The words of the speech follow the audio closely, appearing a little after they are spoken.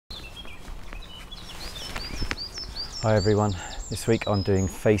Hi everyone, this week I'm doing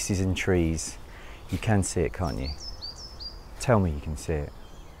faces in trees. You can see it, can't you? Tell me you can see it.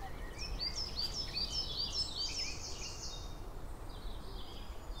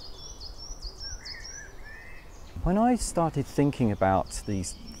 When I started thinking about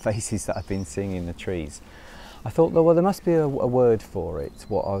these faces that I've been seeing in the trees, I thought, well, there must be a word for it,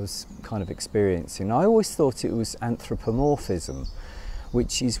 what I was kind of experiencing. I always thought it was anthropomorphism,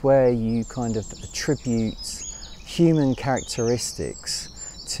 which is where you kind of attribute human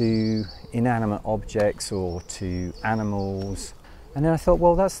characteristics to inanimate objects or to animals. And then I thought,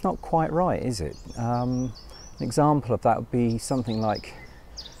 well, that's not quite right, is it? An example of that would be something like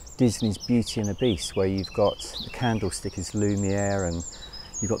Disney's Beauty and the Beast, where you've got the candlestick is Lumiere and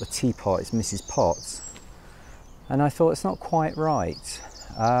you've got the teapot is Mrs. Potts. And I thought it's not quite right.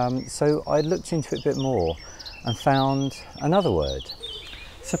 So I looked into it a bit more and found another word.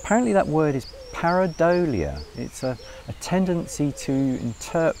 So apparently that word is pareidolia. It's a tendency to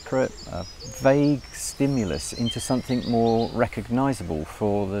interpret a vague stimulus into something more recognisable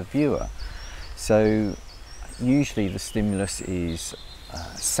for the viewer. So usually the stimulus is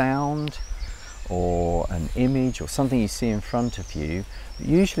sound or an image or something you see in front of you.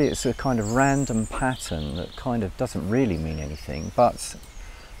 Usually it's a kind of random pattern that kind of doesn't really mean anything, but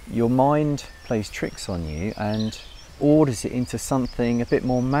your mind plays tricks on you and orders it into something a bit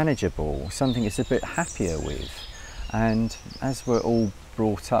more manageable, something it's a bit happier with. And as we're all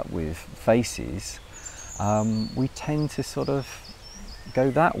brought up with faces, we tend to sort of go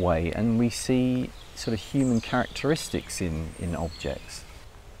that way, and we see sort of human characteristics in objects.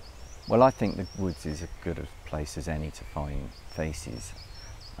 Well, I think the woods is as good a place as any to find faces.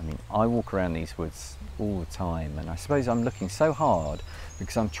 I mean, I walk around these woods all the time, and I suppose I'm looking so hard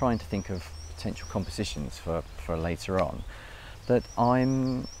because I'm trying to think of potential compositions for later on, that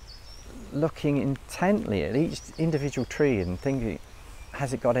I'm looking intently at each individual tree and thinking,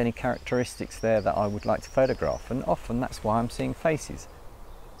 has it got any characteristics there that I would like to photograph? And often that's why I'm seeing faces.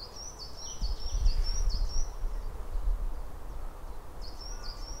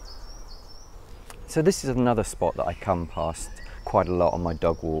 So this is another spot that I come past quite a lot on my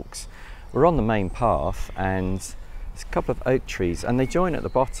dog walks. We're on the main path and there's a couple of oak trees and they join at the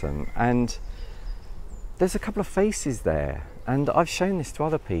bottom, and there's a couple of faces there, and I've shown this to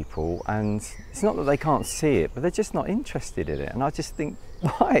other people, and it's not that they can't see it, but they're just not interested in it. And I just think,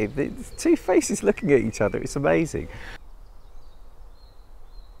 why? There's two faces looking at each other, it's amazing.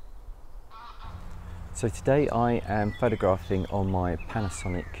 So today I am photographing on my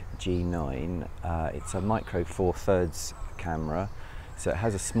Panasonic G9. It's a micro 4/3 camera, so it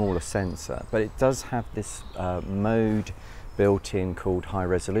has a smaller sensor, but it does have this mode built in called high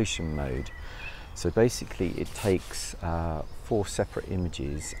resolution mode. So basically it takes 4 separate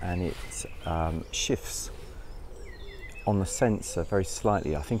images and it shifts on the sensor very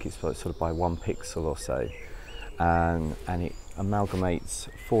slightly. I think it's sort of by 1 pixel or so, and it amalgamates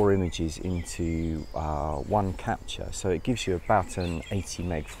 4 images into one capture. So it gives you about an 80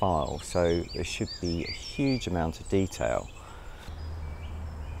 meg file, so there should be a huge amount of detail.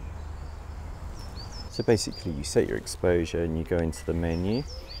 So basically you set your exposure and you go into the menu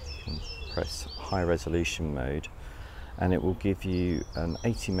and press high resolution mode, and it will give you an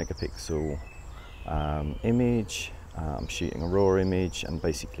 80 megapixel image. I'm shooting a raw image, and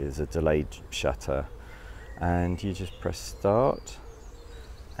basically there's a delayed shutter, and you just press start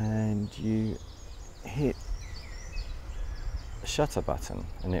and you hit the shutter button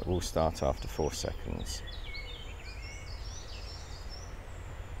and it will start after 4 seconds.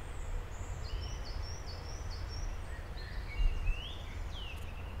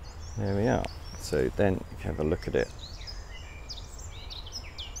 There we are. So then if you have a look at it,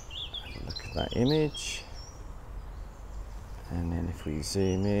 have a look at that image, and then if we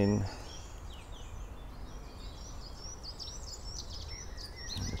zoom in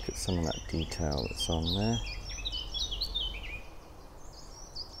and look at some of that detail that's on there.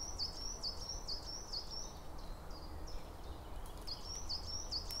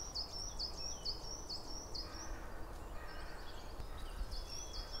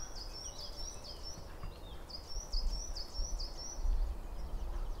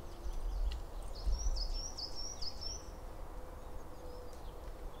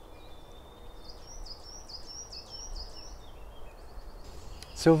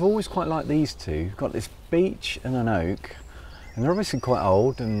 So I've always quite liked these two. You've got this beech and an oak, and they're obviously quite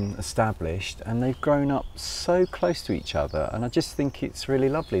old and established, and they've grown up so close to each other, and I just think it's really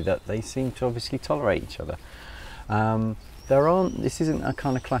lovely that they seem to obviously tolerate each other. This isn't a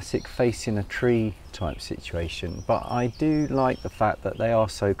kind of classic face in a tree type situation, but I do like the fact that they are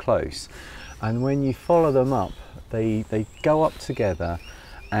so close, and when you follow them up They go up together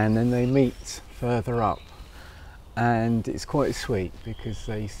and then they meet further up, and it's quite sweet because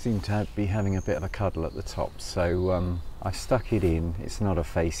they seem to be having a bit of a cuddle at the top. So I stuck it in. It's not a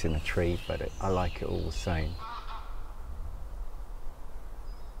face in a tree, but I like it all the same.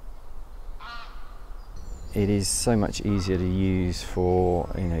 It is so much easier to use for,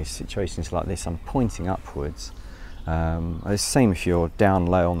 you know, situations like this. I'm pointing upwards. It's the same if you're down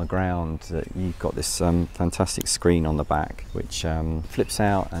low on the ground, that you've got this fantastic screen on the back which flips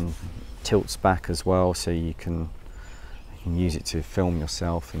out and tilts back as well, so you can use it to film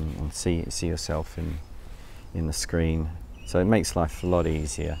yourself and see yourself in the screen. So it makes life a lot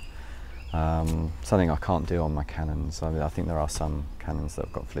easier. Something I can't do on my Canons. I think there are some Canons that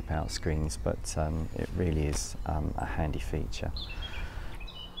have got flip out screens, but it really is a handy feature.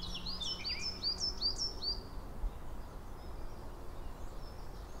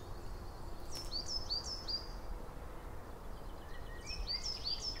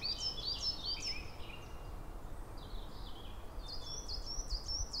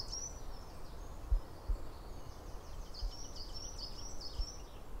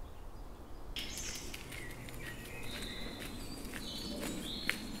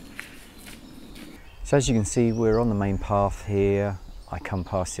 So as you can see, we're on the main path here. I come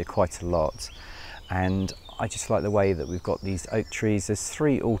past here quite a lot, and I just like the way that we've got these oak trees. There's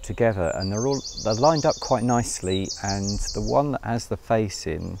 3 all together, and they're lined up quite nicely, and the one that has the face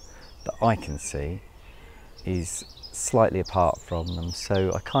in that I can see is slightly apart from them.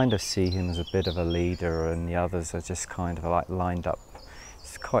 So I kind of see him as a bit of a leader, and the others are just kind of like lined up.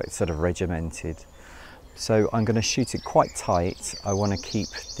 It's quite sort of regimented. So I'm going to shoot it quite tight. I want to keep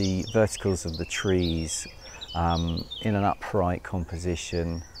the verticals of the trees in an upright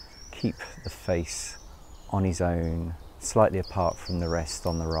composition, keep the face on his own, slightly apart from the rest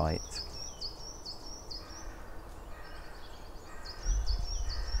on the right.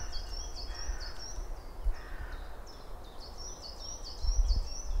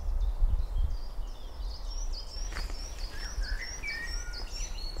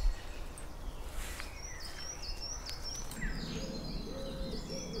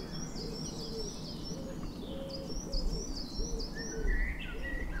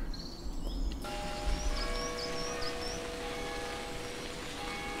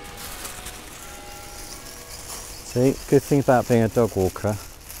 See, good thing about being a dog walker,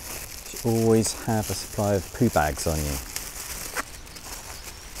 you always have a supply of poo bags on you.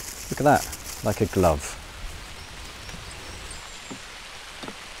 Look at that, like a glove.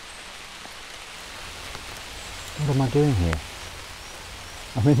 What am I doing here?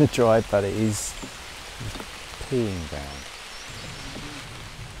 I'm in the drive, but it is peeing down.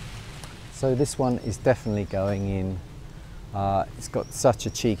 So this one is definitely going in. It's got such a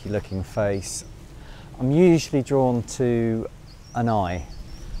cheeky looking face. I'm usually drawn to an eye,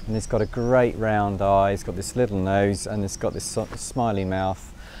 and it's got a great round eye, it's got this little nose, and it's got this smiley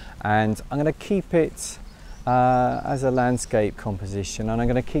mouth, and I'm going to keep it as a landscape composition, and I'm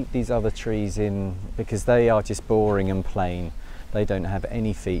going to keep these other trees in because they are just boring and plain. They don't have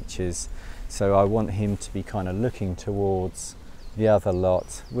any features, so I want him to be kind of looking towards the other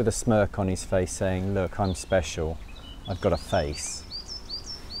lot with a smirk on his face saying, look, I'm special, I've got a face.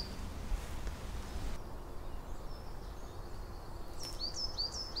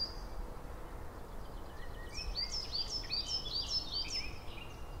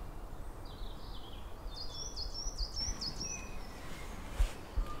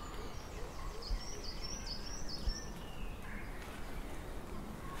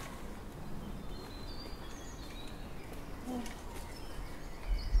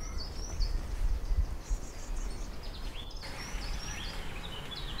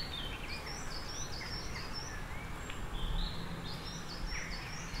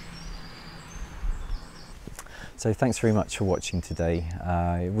 So thanks very much for watching today.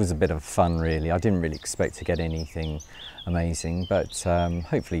 It was a bit of fun really. I didn't really expect to get anything amazing, but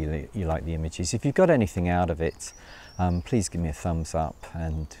hopefully you like the images. If you've got anything out of it, please give me a thumbs up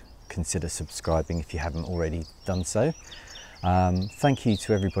and consider subscribing if you haven't already done so. Thank you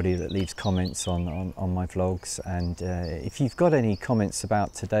to everybody that leaves comments on my vlogs, and if you've got any comments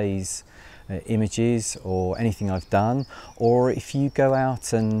about today's images or anything I've done, or if you go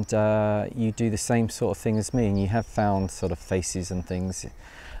out and you do the same sort of thing as me and you have found sort of faces and things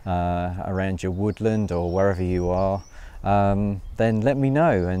around your woodland or wherever you are, then let me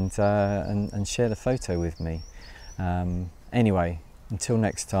know and share the photo with me. Anyway, until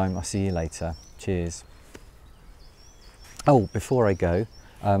next time, I'll see you later. Cheers. Oh, before I go,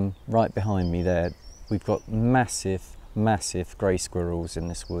 right behind me there, we've got massive grey squirrels in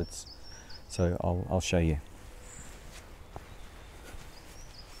this woods. So I'll show you.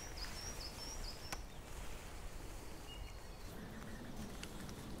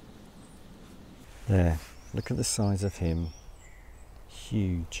 There, look at the size of him.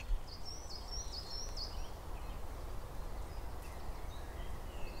 Huge.